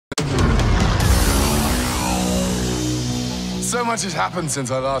So much has happened since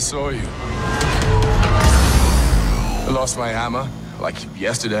I last saw you. I lost my hammer, like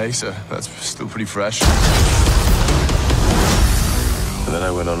yesterday, so that's still pretty fresh. And then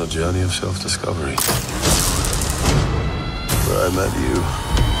I went on a journey of self-discovery, where I met you.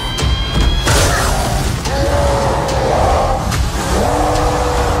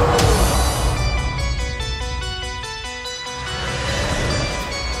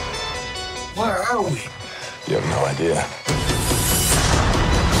 Where are we? You have no idea.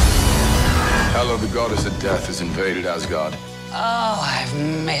 Hela, the goddess of death, has invaded Asgard. Oh, I've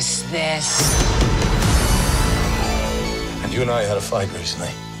missed this. And you and I had a fight recently.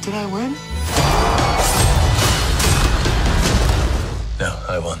 Did I win? No,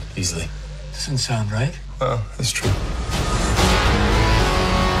 I won, easily. Doesn't sound right. Well, it's true.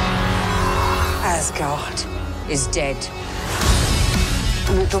 Asgard is dead.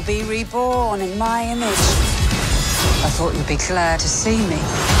 And it'll be reborn in my image. I thought you'd be glad to see me.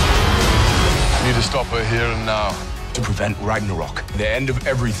 I need to stop her here and now to prevent Ragnarok, the end of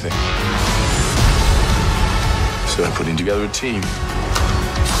everything. So I'm putting together a team.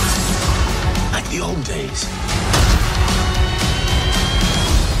 Like the old days.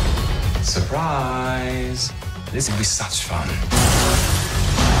 Surprise! This will be such fun.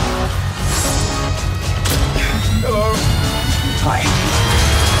 Hello. Hi.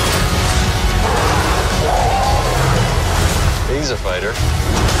 He's a fighter.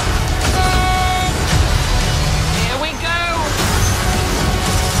 Here we go!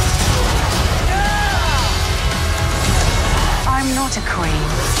 I'm not a queen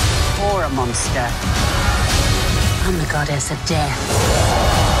or a monster. I'm the goddess of death.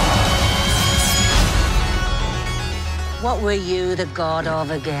 What were you the god of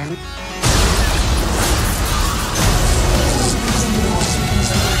again?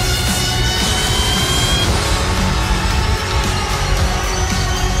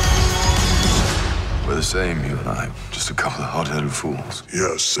 We're the same, you and I. Just a couple of hot-headed fools.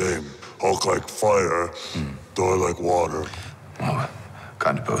 Yeah, same. Hulk like fire, Thor like water. Well,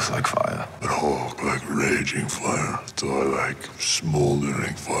 kind of both like fire. But Hulk like raging fire, Thor like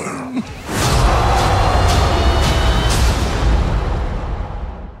smoldering fire.